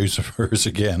that phrase of hers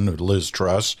again, Liz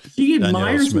Truss. She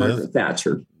admires Margaret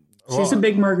Thatcher. She's a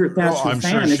big Margaret Thatcher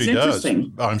fan. Sure it's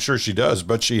interesting. I'm sure she does,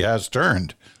 but she has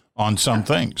turned on some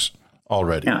things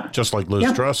already, just like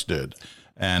Liz Truss did.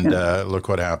 And look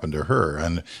what happened to her.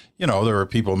 And, there are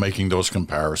people making those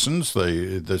comparisons.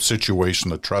 The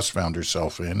situation that Truss found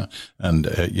herself in and,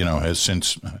 has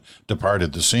since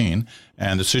departed the scene.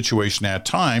 And the situation at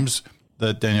times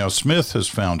that Danielle Smith has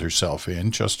found herself in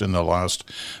just in the last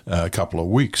couple of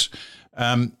weeks.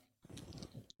 The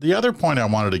other point I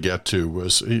wanted to get to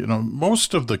was,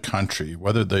 most of the country,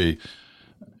 whether they,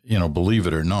 believe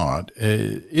it or not,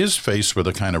 is faced with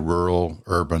a kind of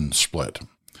rural-urban split.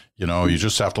 You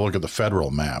just have to look at the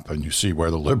federal map and you see where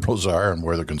the Liberals are and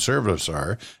where the Conservatives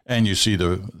are, and you see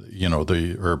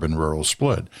the urban-rural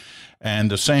split.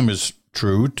 And the same is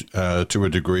true to a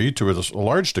degree, to a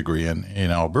large degree in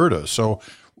Alberta. So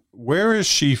where is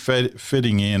she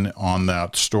fitting in on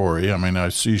that story? I mean, I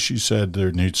see she said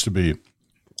there needs to be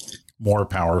more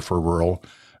power for rural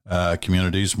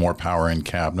communities, more power in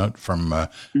cabinet from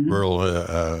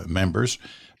rural members.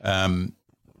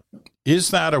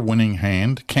 Is that a winning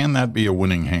hand? Can that be a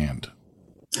winning hand?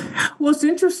 Well, it's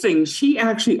interesting. She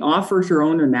actually offers her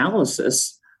own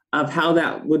analysis of how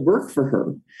that would work for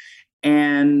her.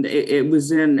 And it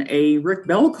was in a Rick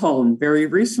Bell column very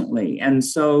recently. And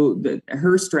so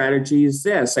her strategy is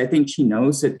this. I think she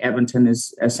knows that Edmonton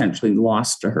is essentially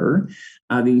lost to her.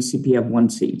 The UCP have one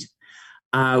seat.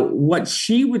 What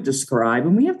she would describe,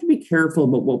 and we have to be careful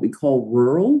about what we call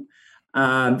rural,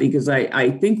 because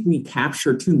I think we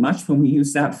capture too much when we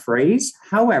use that phrase.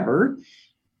 However,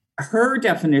 her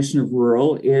definition of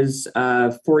rural is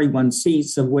 41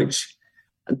 seats, of which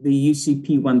the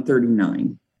UCP won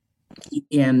 39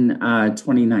 in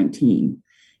 2019.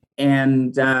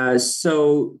 And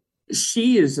so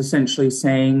she is essentially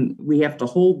saying we have to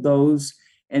hold those,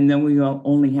 and then we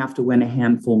only have to win a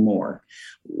handful more.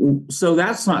 So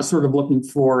that's not sort of looking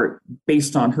for,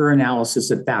 based on her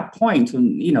analysis at that point,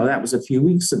 and that was a few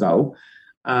weeks ago,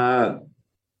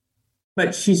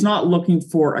 but she's not looking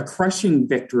for a crushing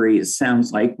victory, it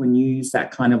sounds like, when you use that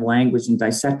kind of language and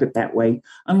dissect it that way,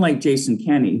 unlike Jason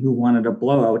Kenney, who wanted a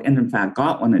blowout and in fact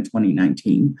got one in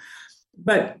 2019.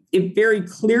 But it very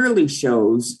clearly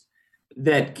shows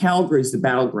that Calgary is the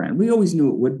battleground. We always knew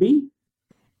it would be.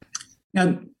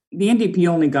 Now, the NDP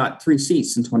only got 3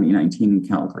 seats in 2019 in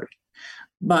Calgary.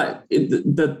 But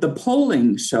the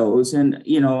polling shows, and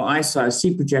I saw a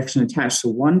seat projection attached to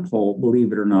one poll,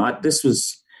 believe it or not. This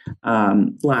was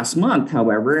last month,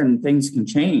 however, and things can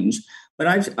change. But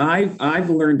I've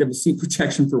learned of a seat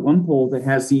projection for one poll that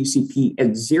has the UCP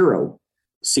at 0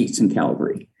 seats in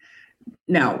Calgary.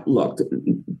 Now, look,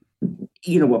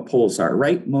 you know what polls are,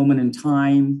 right? Moment in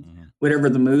time, whatever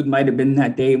the mood might have been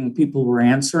that day when people were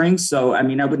answering. So, I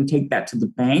wouldn't take that to the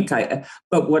bank.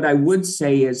 But what I would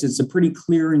say is it's a pretty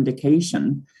clear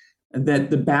indication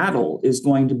that the battle is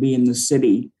going to be in the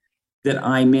city that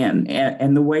I'm in.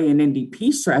 And the way an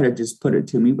NDP strategist put it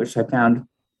to me, which I found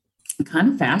kind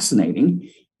of fascinating,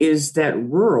 is that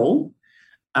rural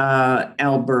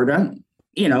Alberta,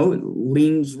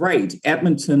 leans right.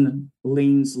 Edmonton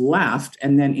leans left.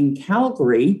 And then in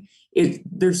Calgary,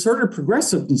 there's sort of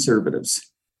progressive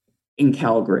conservatives in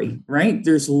Calgary, right?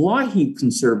 There's Lougheed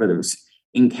conservatives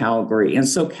in Calgary. And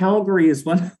so Calgary is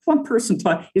one person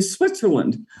thought is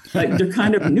Switzerland. Like they're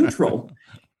kind of neutral.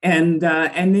 And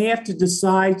they have to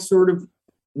decide sort of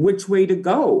which way to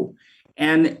go.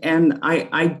 And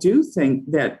I do think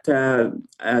that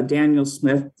Danielle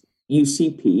Smith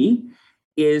UCP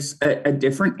is a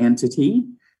different entity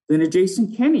than a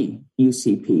Jason Kenney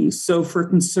UCP. So for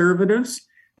conservatives,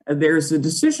 there's a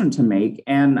decision to make.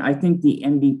 And I think the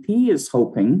NDP is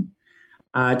hoping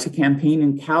to campaign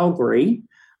in Calgary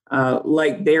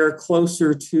like they're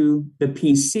closer to the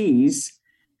PCs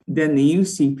than the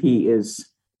UCP is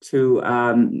to,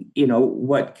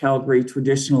 what Calgary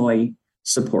traditionally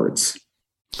supports.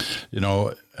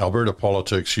 Alberta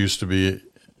politics used to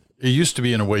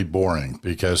be in a way boring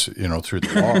because, through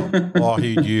the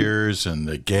Lougheed years and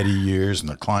the Getty years and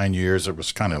the Klein years, it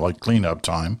was kind of like cleanup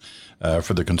time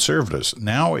for the Conservatives.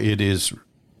 Now it is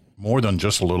more than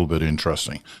just a little bit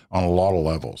interesting on a lot of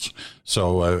levels.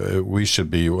 So we should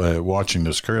be watching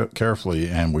this carefully,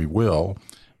 and we will,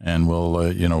 and we'll,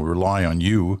 rely on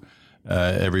you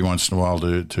every once in a while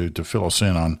to fill us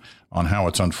in on how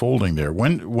it's unfolding there.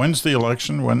 When's the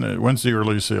election? When's the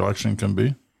earliest the election can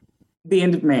be? The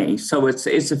end of May. So it's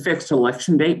a fixed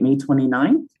election date, May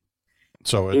 29th.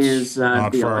 So it's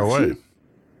not far away.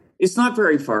 It's not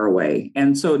very far away.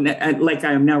 And so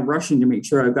I'm now rushing to make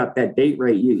sure I've got that date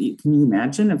right. Can you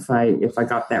imagine if I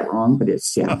got that wrong? But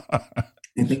it's, I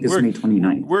think it's May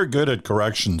 29th. We're good at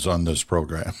corrections on this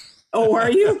program. Oh,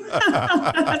 are you?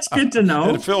 That's good to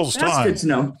know. It fills time. That's good to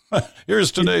know.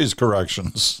 Here's today's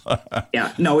corrections.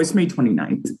 Yeah, no, it's May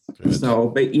 29th. Good. So,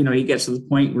 but you get to the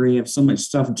point where you have so much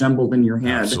stuff jumbled in your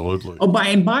head. Absolutely. Oh,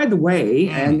 by the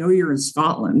way, I know you're in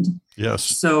Scotland. Yes.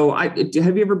 So, have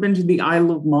you ever been to the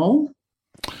Isle of Mull?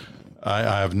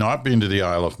 I have not been to the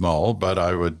Isle of Mull, but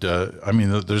I would.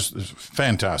 There's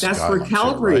fantastic. That's where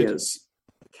Calgary here, right? is.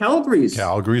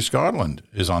 Calgary, Scotland,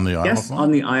 is on the Isle of Mull. Yes,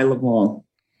 on the Isle of Mull.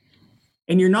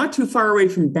 And you're not too far away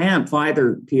from Banff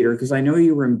either, Peter, because I know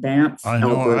you were in Banff. I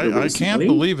know. I can't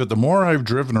believe it. The more I've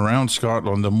driven around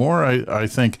Scotland, the more I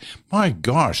think, my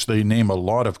gosh, they name a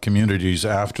lot of communities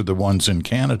after the ones in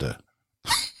Canada.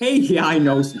 Hey, yeah, I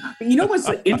know. You know what's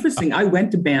interesting? I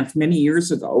went to Banff many years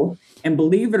ago, and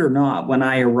believe it or not, when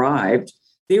I arrived,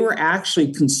 they were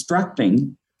actually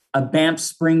constructing a Banff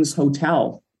Springs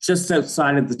hotel just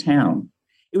outside of the town.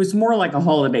 It was more like a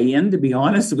Holiday Inn, to be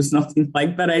honest. It was nothing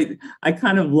like, but I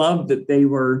kind of loved that they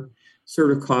were sort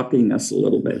of copying us a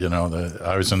little bit.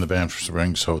 I was in the Banff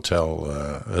Springs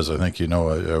Hotel, as I think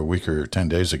a week or 10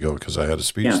 days ago, because I had a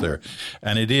speech there.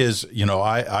 And it is,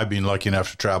 I've been lucky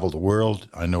enough to travel the world.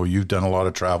 I know you've done a lot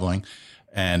of traveling.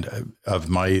 And of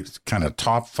my kind of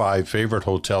top 5 favorite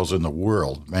hotels in the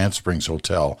world, Banff Springs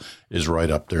Hotel is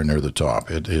right up there near the top.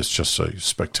 It is just a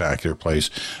spectacular place.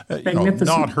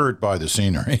 Not hurt by the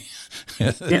scenery.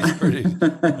 It's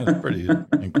pretty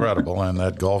incredible. And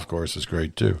that golf course is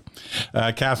great too.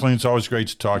 Kathleen, it's always great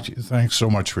to talk to you. Thanks so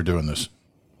much for doing this.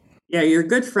 Yeah, you're a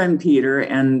good friend, Peter,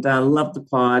 and love the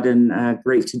pod, and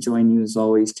great to join you as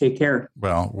always. Take care.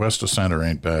 Well, west of center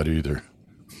ain't bad either.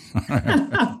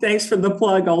 Thanks for the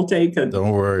plug. I'll take it.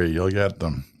 Don't worry, you'll get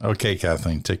them. Okay,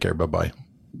 Kathleen, take care. Bye-bye.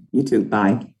 You too.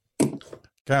 Bye.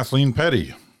 Kathleen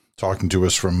Petty talking to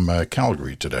us from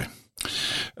Calgary today.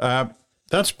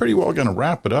 That's pretty well going to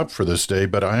wrap it up for this day,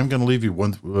 but I am going to leave you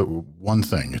one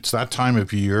thing. It's that time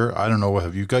of year. I don't know,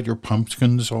 have you got your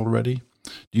pumpkins already?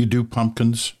 Do you do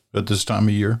pumpkins at this time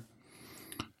of year?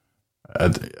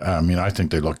 I mean, I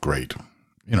think they look great.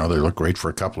 You know, they look great for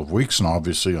a couple of weeks, and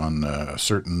obviously on a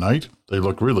certain night, they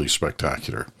look really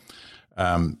spectacular.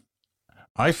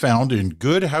 I found in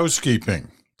Good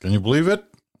Housekeeping, can you believe it?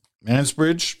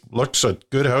 Mansbridge looks at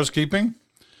Good Housekeeping,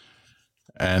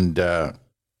 and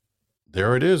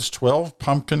there it is, 12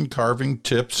 pumpkin carving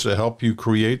tips to help you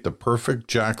create the perfect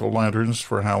jack-o'-lanterns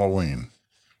for Halloween.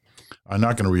 I'm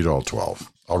not going to read all 12.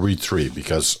 I'll read 3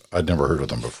 because I'd never heard of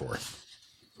them before.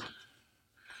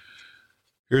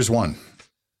 Here's one.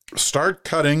 Start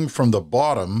cutting from the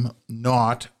bottom,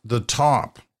 not the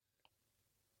top.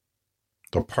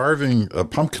 The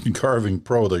pumpkin carving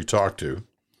pro they talked to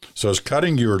says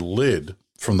cutting your lid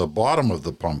from the bottom of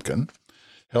the pumpkin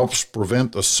helps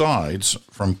prevent the sides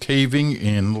from caving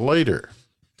in later.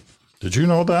 Did you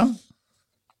know that?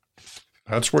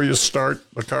 That's where you start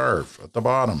the carve, at the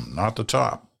bottom, not the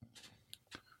top.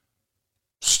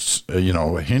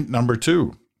 Hint number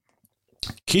 2.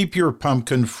 Keep your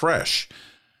pumpkin fresh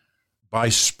by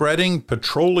spreading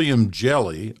petroleum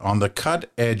jelly on the cut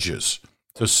edges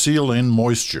to seal in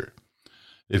moisture.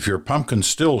 If your pumpkin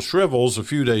still shrivels a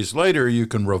few days later, you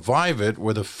can revive it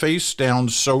with a face-down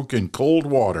soak in cold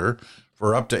water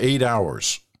for up to 8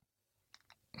 hours.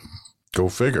 Go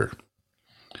figure.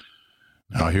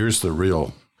 Now, here's the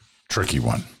real tricky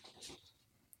one.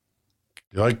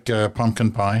 Do you like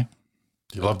pumpkin pie?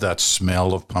 Do you love that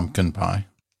smell of pumpkin pie?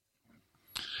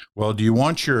 Well, do you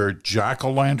want your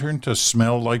jack-o'-lantern to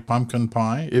smell like pumpkin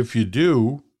pie? If you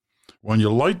do, when you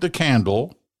light the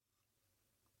candle,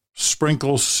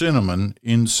 sprinkle cinnamon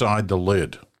inside the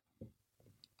lid,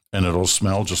 and it'll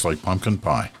smell just like pumpkin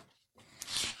pie.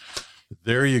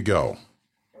 There you go.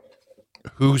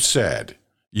 Who said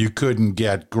you couldn't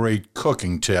get great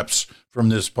cooking tips from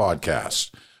this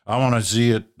podcast? I want to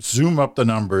see it. Zoom up the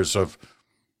numbers of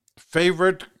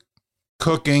favorite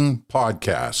cooking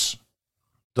podcasts.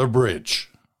 The Bridge.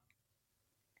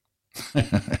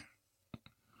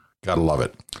 Gotta love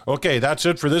it. Okay, that's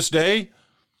it for this day,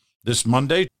 this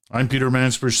Monday. I'm Peter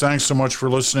Mansbridge. Thanks so much for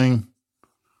listening.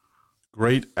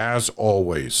 Great, as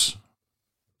always,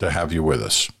 to have you with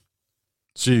us.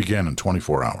 See you again in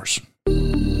 24 hours.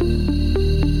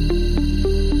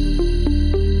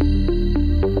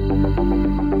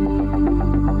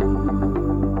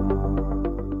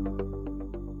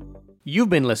 You've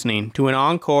been listening to an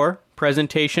Encore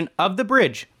presentation of The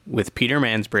Bridge with Peter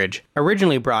Mansbridge,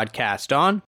 originally broadcast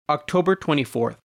on October 24th.